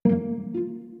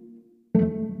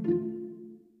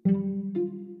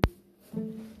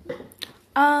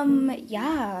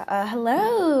Hello.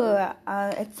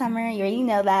 It's Summer. You already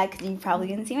know that because you probably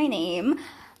didn't see my name.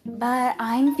 But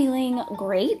I'm feeling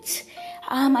great.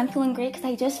 I'm feeling great because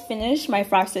I just finished my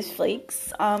Frosted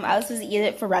Flakes. I was supposed to eat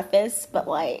it for breakfast, but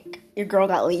your girl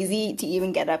got lazy to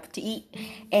even get up to eat.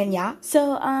 And yeah,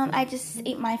 so I just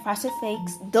ate my Frosted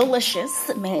Flakes.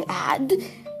 Delicious, may I add.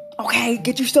 Okay,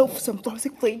 get yourself some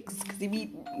Frosted Flakes because they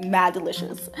be mad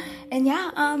delicious. And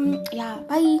yeah,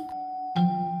 bye.